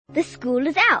The school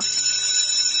is out,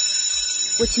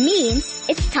 which means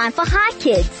it's time for Hi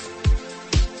Kids.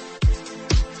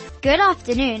 Good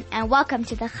afternoon and welcome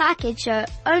to the Hi Kids show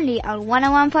only on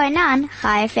 101.9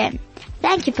 Hi FM.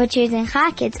 Thank you for choosing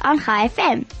Hi Kids on Hi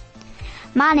FM.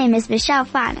 My name is Michelle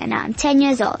Fan and I'm 10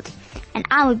 years old and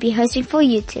I will be hosting for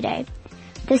you today.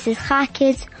 This is Hi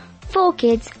Kids, for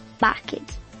kids, by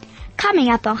kids. Coming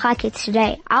up on Hi Kids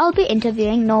today, I will be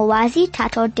interviewing Nolwazi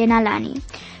Thato Dinalane.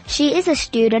 She is a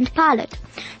student pilot,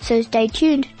 so stay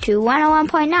tuned to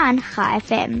 101.9 Hi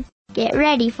FM. Get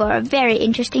ready for a very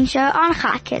interesting show on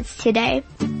Hi Kids today.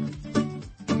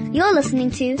 You're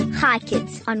listening to Hi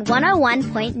Kids on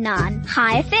 101.9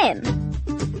 Hi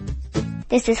FM.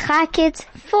 This is Hi Kids,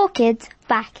 for kids,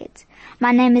 by kids.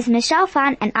 My name is Michelle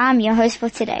Fan and I'm your host for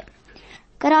today.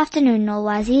 Good afternoon,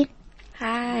 Nolwazi.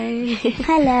 Hi.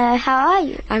 Hello, how are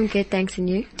you? I'm good, thanks, and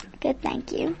you? Good,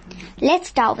 thank you. Let's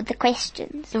start with the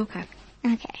questions. Okay.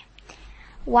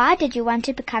 Why did you want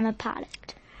to become a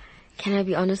pilot? Can I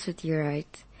be honest with you, right?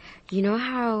 You know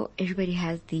how everybody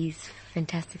has these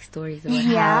fantastic stories about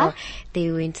how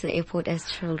they went to the airport as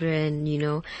children, you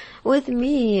know? With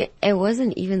me, it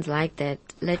wasn't even like that.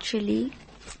 Literally,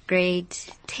 grade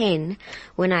 10,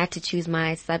 when I had to choose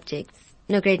my subjects,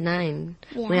 grade 9,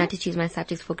 when I had to choose my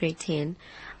subjects for grade 10,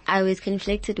 I was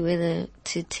conflicted whether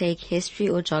to take history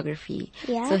or geography.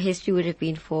 Yeah. So history would have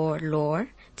been for law,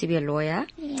 to be a lawyer,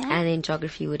 Yeah. and then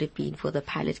geography would have been for the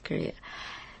pilot career.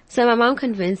 So my mom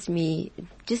convinced me,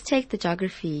 just take the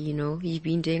geography, you know, you've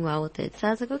been doing well with it. So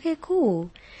I was like, okay, cool.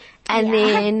 And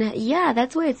then,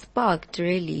 that's where it sparked,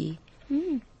 really.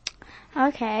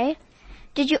 Okay.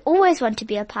 Did you always want to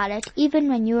be a pilot, even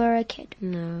when you were a kid?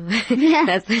 No.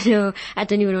 No, I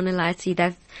don't even want to lie to you.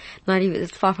 That's not even,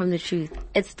 it's far from the truth.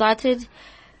 It started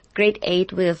grade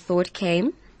 8 where the thought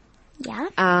came. Yeah.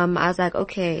 I was like,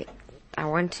 okay, I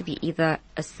want to be either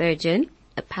a surgeon,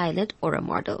 a pilot, or a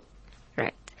model.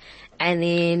 Right. And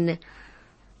then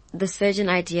the surgeon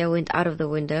idea went out of the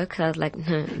window because I was like,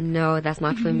 no, that's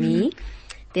not for me.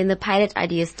 Then the pilot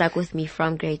idea stuck with me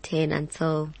from grade 10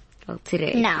 until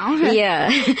today. Now. Yeah.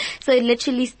 So it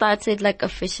literally started like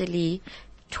officially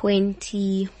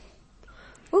 2014.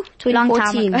 Long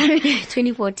time ago.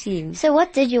 2014. So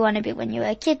what did you want to be when you were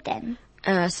a kid then?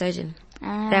 Surgeon.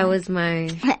 That was my,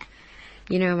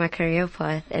 my career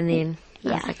path. And then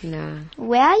I was like, no.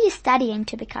 Where are you studying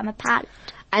to become a pilot?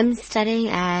 I'm studying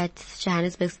at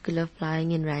Johannesburg School of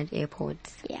Flying in Rand Airport.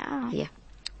 Yeah.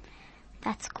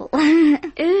 That's cool.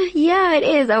 Yeah, it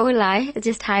is. I won't lie. It's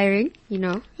just tiring, you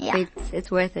know. Yeah.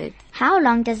 It's worth it. How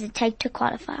long does it take to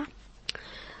qualify?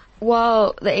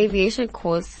 Well, the aviation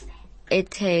course,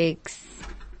 it takes,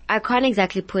 I can't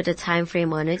exactly put a time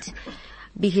frame on it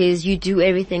because you do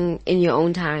everything in your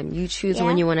own time. You choose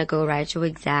when you want to go write your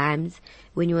exams,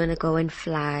 when you want to go and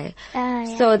fly.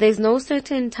 So there's no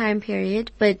certain time period,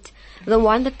 but the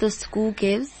one that the school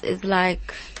gives is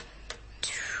like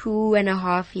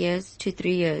 2.5 years to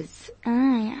 3 years.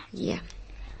 Yeah.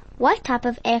 What type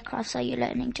of aircrafts are you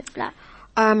learning to fly?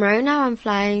 Right now I'm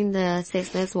flying the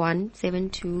Cessna's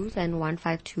 172s and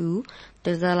 152.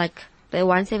 Those are like, the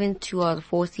 172 are the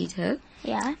 4-seater.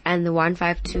 Yeah. And the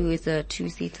 152 is a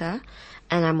 2-seater.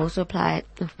 And I'm also flying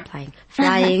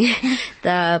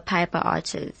the Piper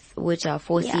Archers, which are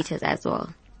 4-seaters as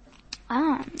well.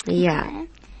 Yeah. Okay.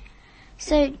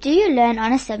 So do you learn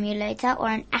on a simulator or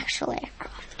an actual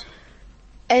aircraft?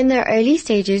 In the early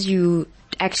stages, you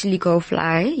actually go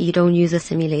fly. You don't use a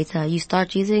simulator. You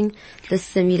start using the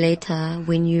simulator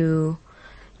when you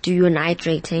do your night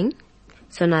rating.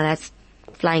 So now that's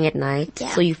flying at night.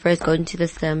 Yeah. So you first go into the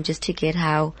sim just to get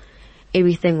how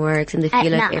everything works and the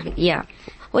feel of everything. Yeah.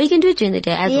 Well, you can do it during the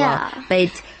day as well.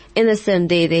 But in the sim,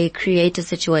 they create a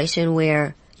situation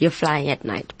where you're flying at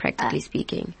night, practically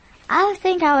speaking. I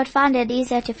think I would find it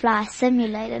easier to fly a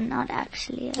simulator, not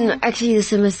actually. No, actually the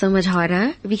sim is so much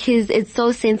harder because it's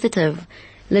so sensitive.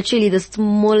 Literally the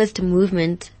smallest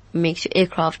movement makes your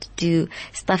aircraft do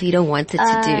stuff you don't want it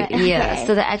to do. Yeah. Okay.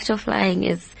 So the actual flying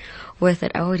is worth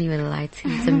it. I wouldn't even lie to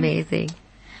you. It's amazing.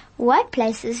 What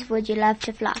places would you love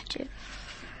to fly to?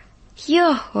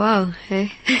 Wow.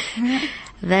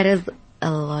 That is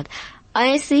a lot.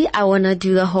 Honestly, I want to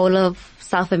do the whole of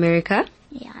South America.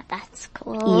 Yeah, that's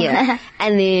cool. Yeah.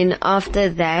 And then after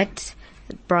that,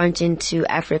 branch into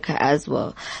Africa as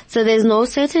well. So there's no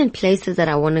certain places that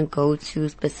I want to go to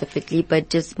specifically, but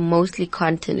just mostly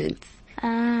continents.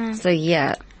 So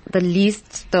yeah, the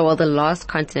last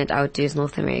continent I would do is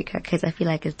North America because I feel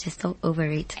like it's just so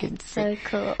overrated. It's so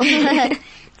cool.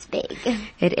 It's big.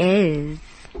 It is.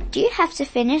 Do you have to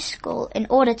finish school in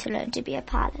order to learn to be a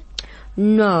pilot?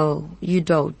 No, you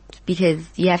don't, because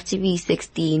you have to be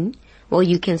 16. Well,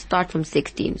 you can start from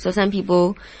 16. So some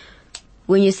people,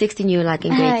 when you're 16, you're like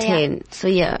in grade 10. Yeah. So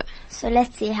yeah. So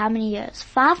let's see, how many years?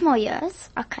 5 more years?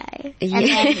 Okay.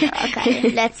 Yeah.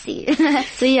 Okay, let's see.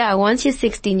 So yeah, once you're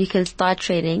 16, you can start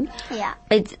training. Yeah.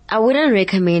 But I wouldn't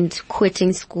recommend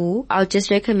quitting school. I would just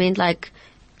recommend like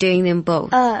doing them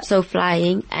both. So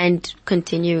flying and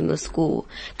continuing with school.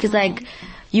 Cause like,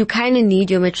 you kind of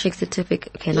need your matric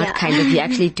certificate. Okay, not kind of. You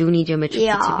actually do need your matric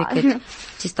certificate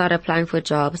to start applying for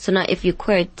jobs. So now if you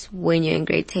quit when you're in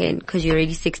grade 10 because you're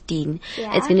already 16,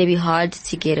 it's going to be hard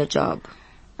to get a job.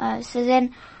 So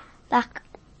then, like,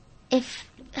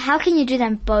 how can you do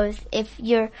them both if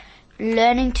you're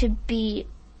learning to be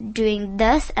doing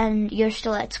this and you're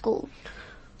still at school?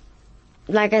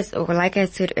 Like I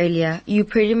said earlier, you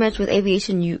pretty much with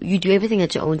aviation, you do everything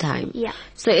at your own time. Yeah.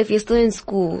 So if you're still in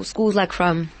school's like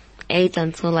from 8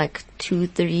 until like 2,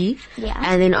 3. Yeah.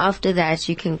 And then after that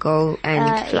you can go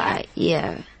and fly.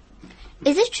 Yeah.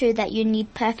 Is it true that you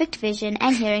need perfect vision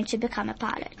and hearing to become a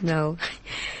pilot? No.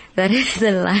 That is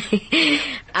a lie.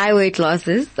 I wear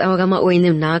glasses. I'm not wearing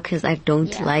them now because I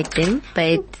don't like them.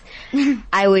 But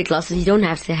I wear glasses. You don't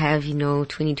have to have,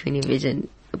 20/20 vision.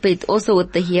 But also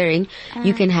with the hearing,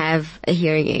 you can have a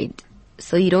hearing aid.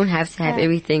 So you don't have to have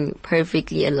everything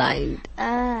perfectly aligned.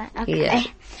 Okay. Yeah.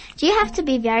 Do you have to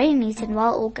be very neat and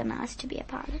well organized to be a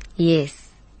pilot? Yes,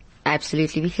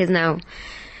 absolutely. Because now,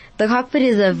 the cockpit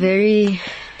is a very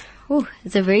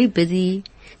busy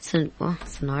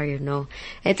scenario. No,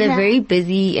 it's a very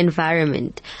busy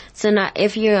environment. So now,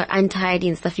 if you're untidy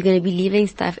and stuff, you're going to be leaving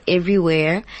stuff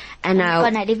everywhere. And now,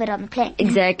 you're going to leave it on the plane.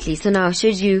 Exactly. So now,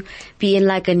 should you be in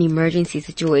like an emergency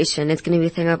situation, it's going to be a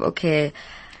thing of, okay,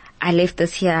 I left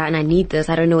this here and I need this.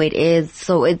 I don't know where it is.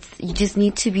 So you just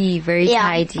need to be very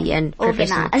tidy and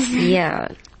professional. Organized. Yeah.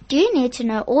 Do you need to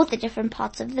know all the different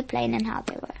parts of the plane and how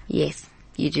they work? Yes,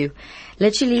 you do.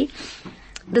 Literally,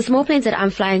 the small planes that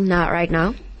I'm flying right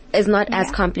now is not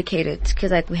as complicated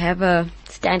because like we have a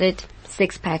standard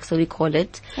 6-pack, so we call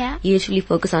it. Yeah. You usually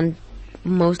focus on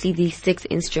mostly these 6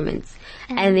 instruments.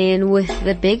 And then with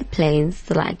the big planes,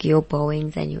 so like your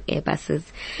Boeings and your Airbuses,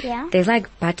 there's like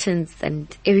buttons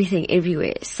and everything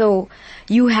everywhere. So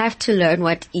you have to learn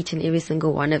what each and every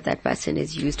single one of that button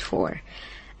is used for.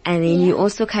 And then you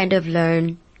also kind of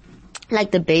learn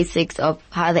like the basics of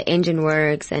how the engine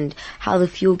works and how the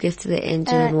fuel gets to the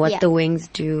engine and what the wings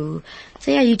do.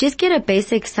 So yeah, you just get a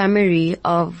basic summary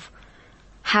of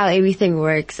how everything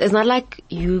works. It's not like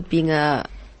you being an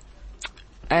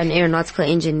aeronautical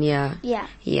engineer. Yeah.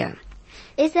 Yeah.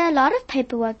 Is there a lot of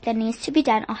paperwork that needs to be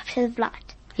done after the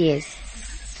flight? Yes.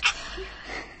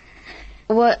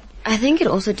 Well, I think it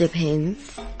also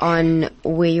depends on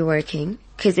where you're working.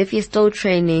 Because if you're still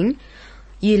training,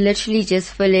 you literally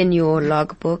just fill in your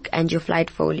logbook and your flight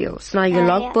folio. So now your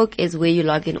logbook is where you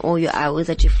log in all your hours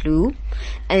that you flew.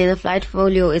 And then the flight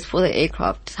folio is for the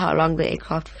aircraft, how long the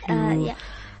aircraft flew,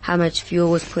 how much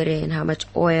fuel was put in, how much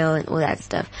oil and all that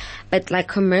stuff. But like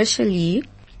commercially,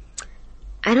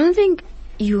 I don't think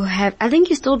I think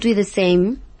you still do the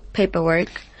same paperwork.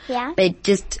 Yeah. But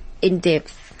just in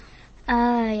depth.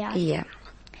 Yeah.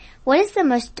 What is the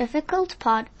most difficult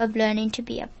part of learning to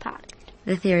be a pilot?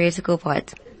 The theoretical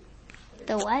part.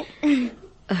 The what?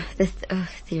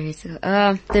 Theoretical.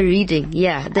 The reading.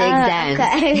 Yeah, the exams.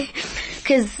 Okay.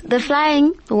 Because the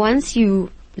flying, once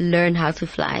you learn how to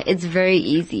fly, it's very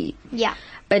easy. Yeah.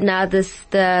 But now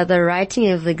the writing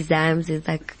of the exams is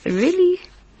like really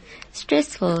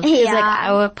stressful. Yeah. Like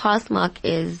our pass mark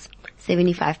is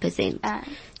 75%.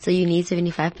 So you need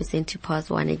 75% to pass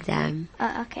one exam.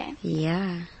 Okay.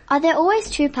 Yeah. Are there always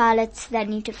 2 pilots that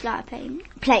need to fly a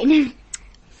plane?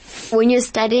 When you're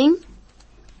studying,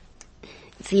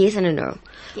 it's yes and a no.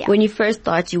 Yeah. When you first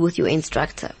start, you're with your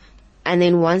instructor. And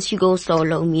then once you go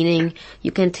solo, meaning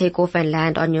you can take off and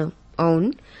land on your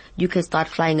own, you can start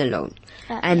flying alone.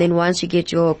 And then once you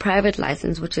get your private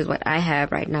license, which is what I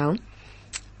have right now,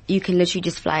 you can literally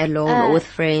just fly alone or with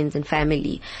friends and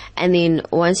family. And then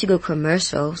once you go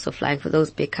commercial, so flying for those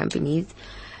big companies,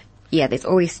 there's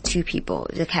always 2 people,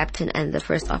 the captain and the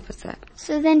first officer.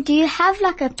 So then do you have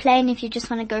like a plane if you just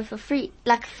want to go for free,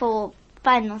 like for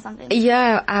fun or something?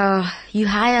 Yeah, you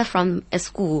hire from a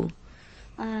school.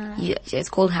 It's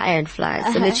called Hire and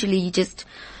Fly. So literally you just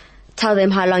tell them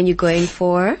how long you're going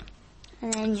for.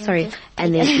 And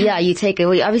then you take it.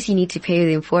 Well, you obviously need to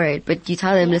pay them for it, but you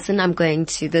tell them, listen, I'm going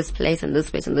to this place and this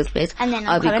place and this place. And then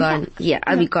I'll be gone. Yeah,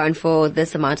 I'll be gone for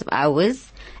this amount of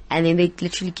hours. And then they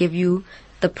literally give you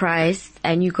the price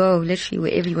and you go literally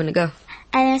wherever you want to go.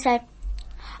 And then say,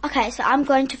 okay, so I'm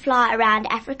going to fly around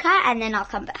Africa and then I'll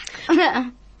come back.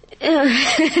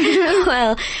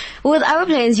 Well, with our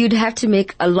planes, you'd have to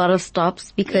make a lot of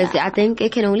stops because I think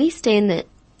it can only stay in the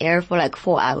air for like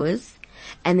 4 hours,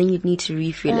 and then you'd need to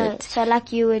refuel it. So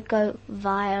like you would go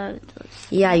via those.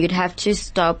 Yeah, you'd have to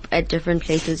stop at different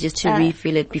places just to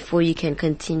refuel it before you can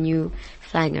continue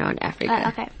flying around Africa.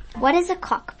 Okay. What is a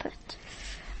cockpit?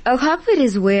 A cockpit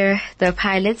is where the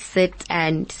pilots sit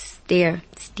and fly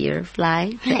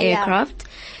the aircraft.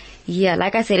 Yeah,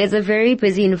 like I said, it's a very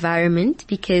busy environment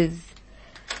because,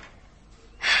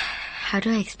 how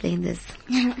do I explain this?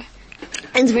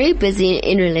 It's very busy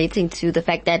in relating to the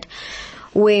fact that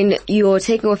when you're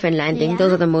taking off and landing,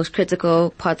 those are the most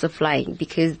critical parts of flying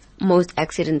because most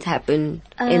accidents happen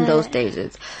in those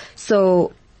stages.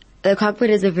 So the cockpit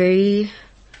is a very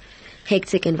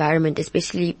hectic environment,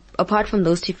 especially apart from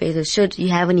those two phases. Should you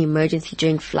have an emergency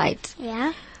during flight,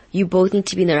 you both need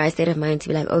to be in the right state of mind to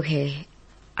be like, okay,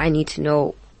 I need to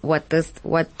know what the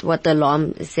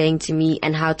alarm is saying to me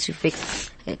and how to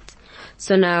fix it.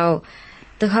 So now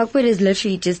the cockpit is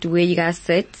literally just where you guys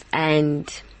sit and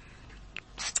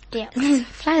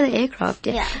fly the aircraft.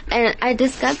 Yeah. And I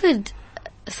discovered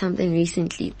something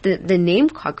recently. The name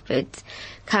cockpit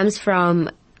comes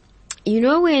from, you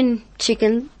know, when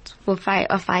chickens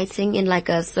are fighting in like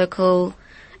a circle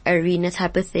arena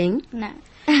type of thing? No.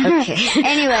 Okay.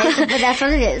 Anyways, but that's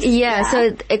what it is. Yeah,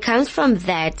 so it comes from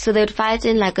that. So they'd fight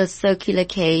in like a circular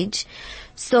cage.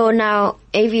 So now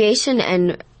aviation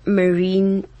and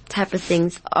marine type of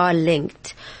things are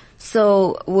linked.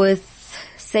 So with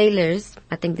sailors,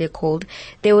 I think they're called,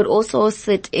 they would also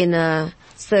sit in a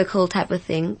circle type of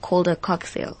thing called a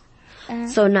cocksail.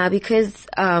 So now because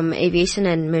aviation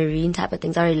and marine type of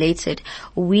things are related,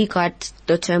 we got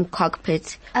the term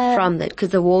cockpit from that because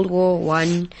the World War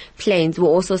I planes were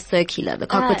also circular. The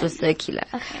cockpit was circular.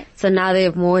 Okay. So now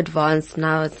they're more advanced.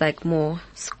 Now it's like more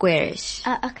squarish.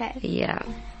 Okay. Yeah.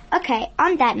 Okay,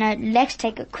 on that note, let's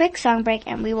take a quick song break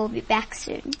and we will be back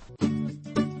soon.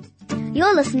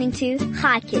 You're listening to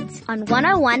Hi Kids on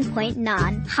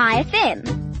 101.9 Hi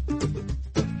FM.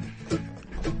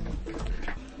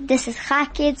 This is Hi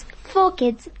Kids, for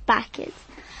kids, by kids.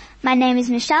 My name is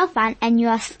Michelle Fan and you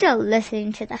are still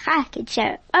listening to the Hi Kids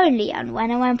show only on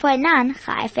 101.9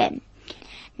 Hi FM.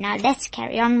 Now let's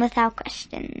carry on with our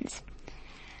questions.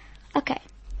 Okay.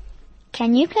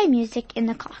 Can you play music in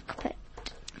the cockpit?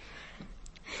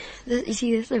 You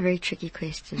see, this is a very tricky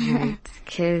question, right?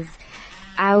 Because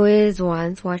I was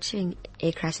once watching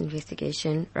a crash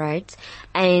investigation, right?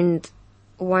 And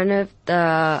one of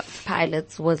the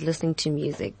pilots was listening to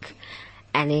music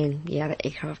and then, the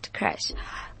aircraft crashed.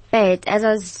 But as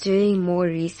I was doing more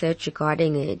research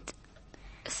regarding it,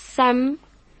 it's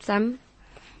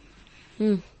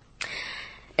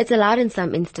allowed in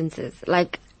some instances.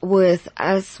 Like with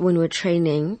us when we're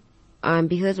training,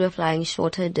 because we're flying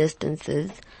shorter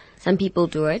distances, some people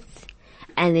do it.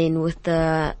 And then with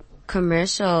the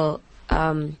commercial,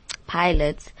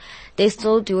 pilots, they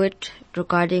still do it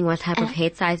regarding what type of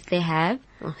headsets they have,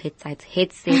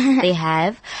 headsets they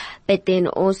have, but then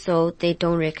also they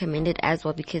don't recommend it as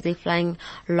well because they're flying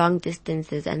long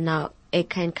distances and now it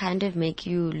can kind of make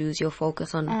you lose your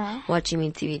focus on what you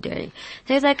mean to be doing.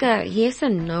 So it's like a yes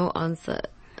and no answer.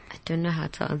 I don't know how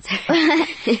to answer.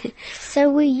 So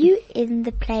were you in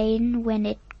the plane when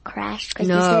it crashed? Because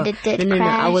you said it did crash. No,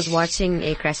 I was watching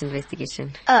a crash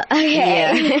investigation. Oh, okay.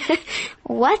 Yeah.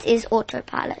 What is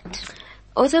autopilot?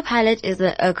 Autopilot is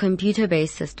a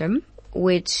computer-based system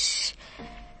which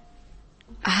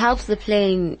helps the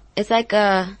plane. It's like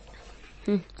a...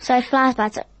 So it flies by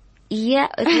itself? Yeah.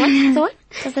 What?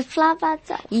 Does it fly by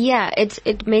itself? Yeah,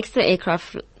 it makes the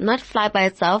aircraft not fly by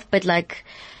itself, but like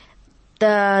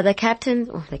the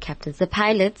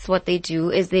pilots, what they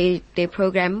do is they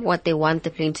program what they want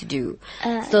the plane to do.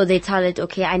 So they tell it,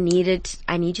 okay, I need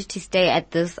you to stay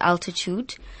at this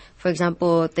altitude. For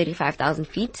example, 35,000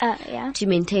 feet to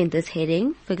maintain this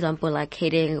heading. For example, like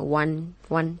heading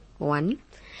 111.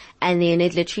 And then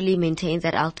it literally maintains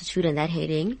that altitude and that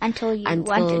heading. Until you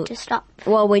want it to stop.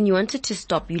 Well, when you want it to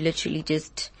stop, you literally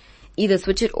just either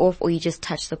switch it off or you just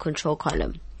touch the control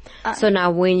column. So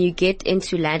now when you get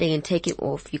into landing and taking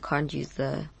off, you can't use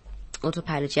the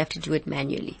autopilot. You have to do it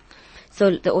manually.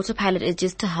 So the autopilot is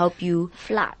just to help you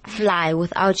fly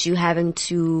without you having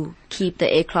to keep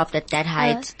the aircraft at that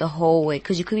height the whole way.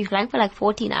 Because you could be flying for like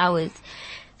 14 hours.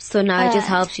 So now it just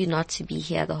helps you not to be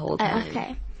here the whole time.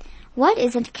 Okay. What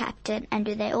is a captain and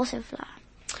do they also fly?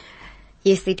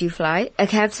 Yes, they do fly. A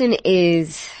captain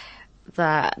is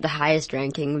the highest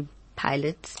ranking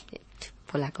pilot,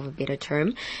 for lack of a better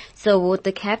term. So with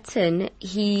the captain,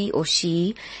 he or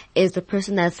she is the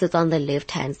person that sits on the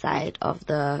left-hand side of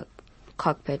the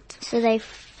cockpit. So they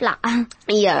fly.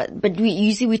 Yeah, but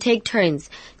we take turns.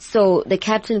 So the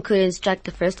captain could instruct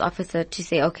the first officer to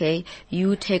say, okay,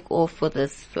 you take off for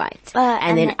this flight.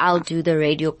 And then I'll do the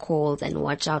radio calls and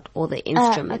watch out all the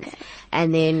instruments. Okay.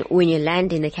 And then when you're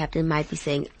landing, the captain might be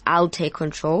saying, I'll take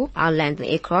control. I'll land the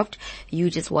aircraft.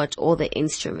 You just watch all the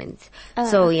instruments.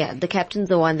 So yeah, the captain's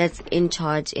the one that's in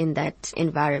charge in that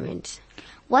environment.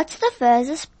 What's the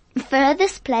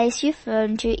furthest place you've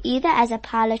flown to, either as a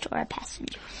pilot or a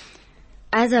passenger?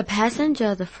 As a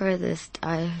passenger, the furthest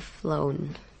I've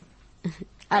flown.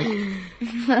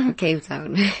 Cape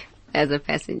Town. As a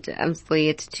passenger, I'm still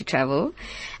yet to travel.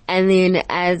 And then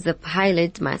as a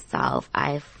pilot myself,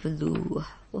 I flew.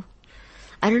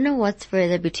 I don't know what's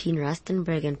further between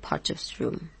Rustenburg and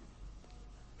Potchefstroom.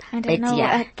 I don't know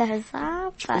what those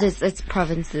are. But It's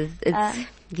provinces.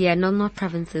 Not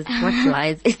provinces. What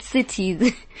lies? It's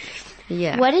cities.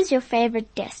 Yeah. What is your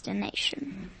favorite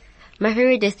destination? My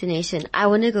favorite destination, I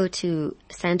want to go to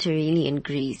Santorini in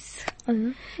Greece.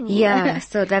 Ooh. Yeah,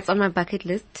 so that's on my bucket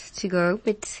list to go,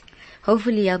 but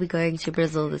hopefully I'll be going to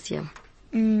Brazil this year.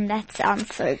 That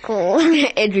sounds so cool.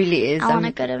 It really is. I want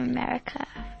to go to America.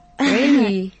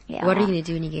 Really? Yeah. What are you going to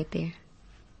do when you get there?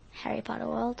 Harry Potter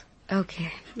World.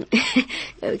 Okay.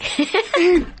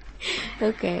 Okay.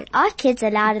 Okay. Are kids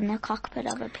allowed in the cockpit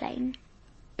of a plane?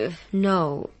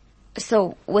 No.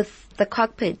 So with the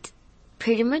cockpit,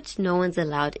 pretty much no one's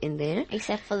allowed in there.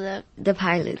 Except for the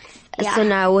pilots. Yeah. So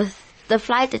now with the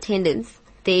flight attendants,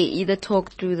 they either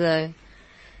talk through the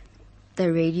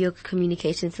radio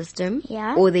communication system,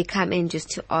 or they come in just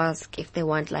to ask if they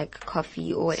want like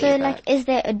coffee or whatever. So like, is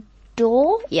there a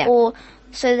door? Yeah. Or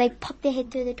so they pop their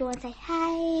head through the door and say,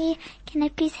 "Hi, can I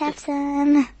please have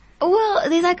some?" Well,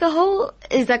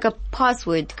 it's like a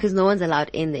password because no one's allowed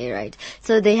in there, right?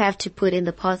 So they have to put in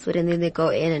the password and then they go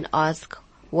in and ask,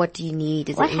 what do you need?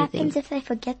 Is what there anything? happens if they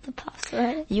forget the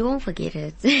password? You won't forget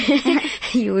it.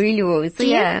 You really won't. So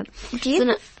Do you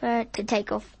prefer to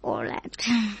take off or land?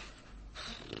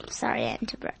 Sorry, I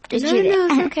interrupted you. No,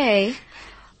 it's okay.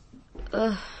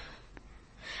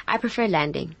 I prefer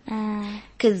landing.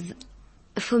 Because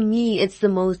for me, it's the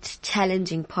most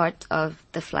challenging part of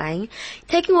the flying.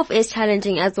 Taking off is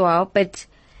challenging as well, but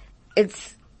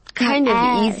it's kind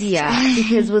of easier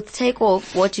because with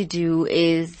takeoff, what you do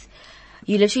is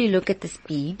you literally look at the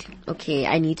speed. Okay,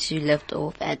 I need to lift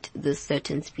off at this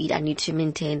certain speed. I need to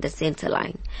maintain the center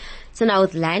line. So now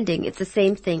with landing, it's the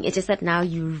same thing. It's just that now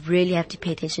you really have to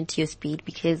pay attention to your speed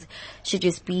because should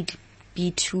your speed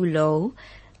be too low,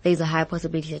 there's a high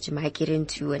possibility that you might get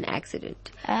into an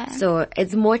accident. So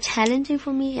it's more challenging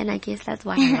for me, and I guess that's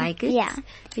why I like it. Yeah.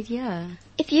 But yeah.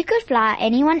 If you could fly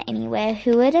anyone anywhere,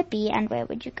 who would it be and where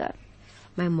would you go?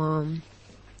 My mom.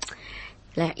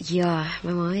 My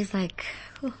mom is like,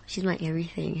 she's my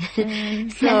everything.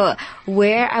 So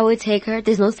where I would take her,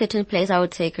 there's no certain place I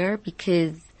would take her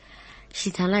because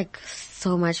she's done like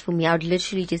so much for me. I would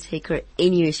literally just take her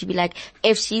anywhere. She'd be like,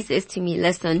 if she says to me,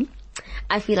 listen,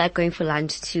 I feel like going for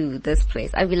lunch to this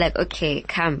place, I'd be like, okay,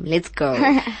 come, let's go.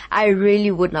 I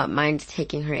really would not mind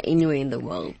taking her anywhere in the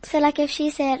world. So like if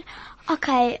she said,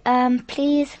 okay,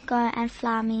 please go and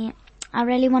fly me. I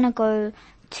really want to go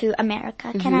to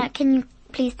America. Can you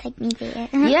please take me there?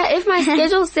 Yeah, if my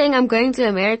schedule's saying I'm going to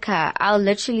America, I'll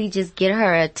literally just get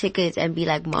her a ticket and be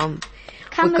like, Mom,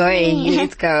 come we're going, me.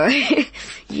 let's go.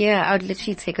 Yeah, I would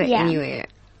literally take her anywhere.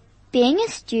 Being a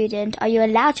student, are you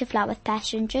allowed to fly with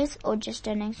passengers or just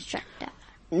an instructor?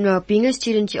 No, being a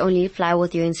student, you only fly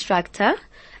with your instructor.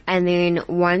 And then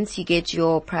once you get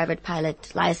your private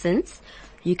pilot license,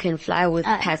 you can fly with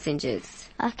passengers.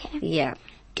 Okay. Yeah.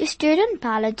 Do student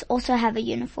pilots also have a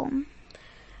uniform?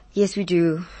 Yes, we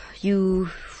do.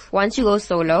 Once you go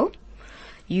solo,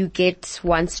 you get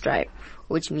one stripe,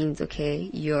 which means, okay,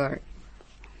 you're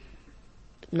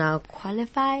now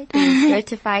qualified and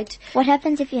certified. What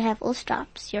happens if you have all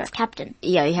stripes? You're a captain.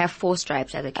 Yeah, you have 4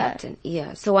 stripes as a captain.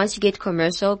 Yeah. So once you get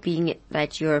commercial, being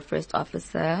that you're a first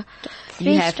officer,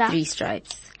 you have 3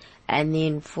 stripes. And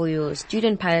then for your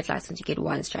student pilot license, you get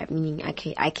 1 stripe, meaning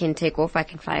I can take off, I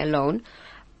can fly alone,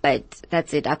 but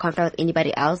that's it. I can't fly with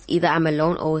anybody else. Either I'm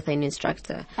alone or with an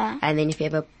instructor. And then if you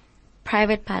have a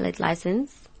private pilot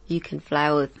license, you can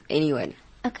fly with anyone.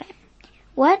 Okay.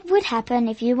 What would happen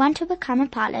if you want to become a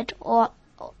pilot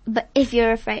but if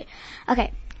you're afraid?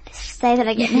 Okay, say that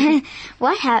again.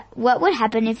 What would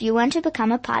happen if you want to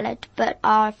become a pilot but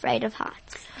are afraid of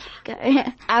heights? Go.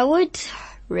 I would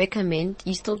recommend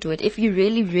you still do it if you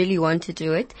really, really want to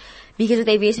do it, because with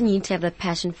aviation you need to have the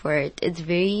passion for it. It's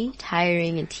very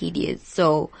tiring and tedious.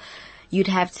 So you'd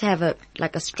have to have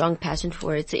a strong passion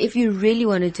for it. So if you really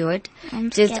want to do it,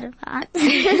 I'm scared of that.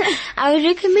 I would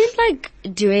recommend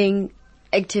doing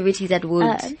activities that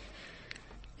would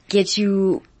get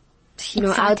you,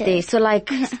 out there. So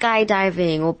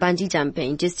skydiving or bungee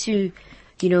jumping, just to,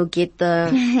 get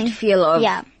the feel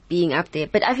of being up there.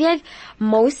 But I feel like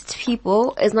most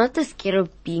people is not the scared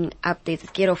of being up there, it's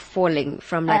scared of falling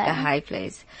from a high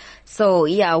place. So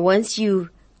yeah, once you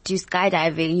do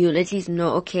skydiving, you'll at least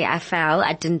know, okay, I fell,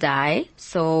 I didn't die,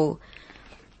 so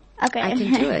okay. I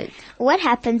can do it. What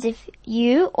happens if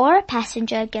you or a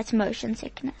passenger gets motion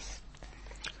sickness?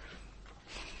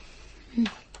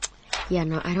 Yeah,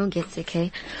 no, I don't get sick, eh?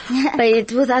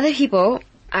 But with other people,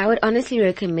 I would honestly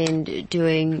recommend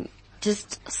doing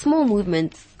just small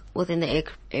movements within the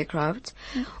aircraft.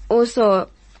 Also,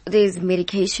 there's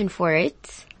medication for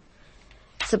it.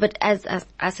 So, but us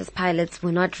as pilots,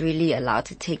 we're not really allowed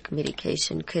to take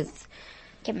medication because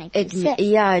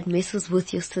it messes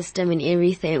with your system and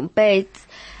everything. But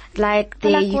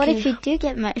what if you do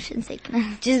get motion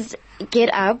sickness? Just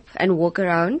get up and walk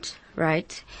around,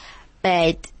 right?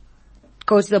 But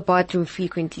go to the bathroom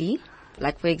frequently.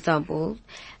 Like, for example,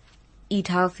 eat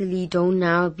healthily. Don't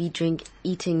now be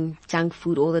eating junk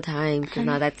food all the time, because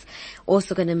now that's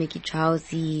also going to make you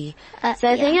drowsy. So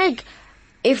I think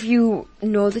if you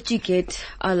know that you get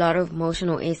a lot of motion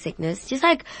or air sickness, just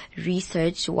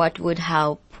research what would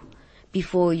help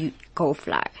before you go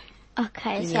fly.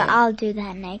 Okay, so I'll do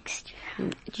that next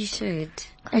year. You should.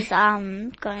 Because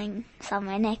I'm going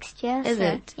somewhere next year. Is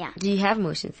it? Yeah. Do you have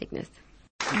motion sickness?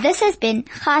 This has been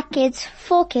Hi Kids,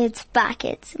 for Kids, by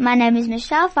Kids. My name is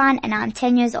Michelle Fan and I'm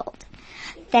 10 years old.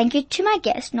 Thank you to my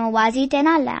guest, Nolwazi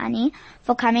Dinalane,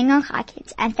 for coming on Hi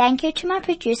Kids. And thank you to my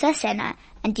producer, Senna,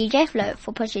 and DJ Flo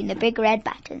for pushing the big red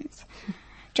buttons.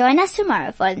 Join us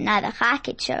tomorrow for another Hi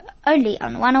Kids show, only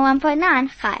on 101.9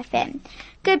 Hi FM.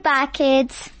 Goodbye,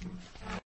 kids.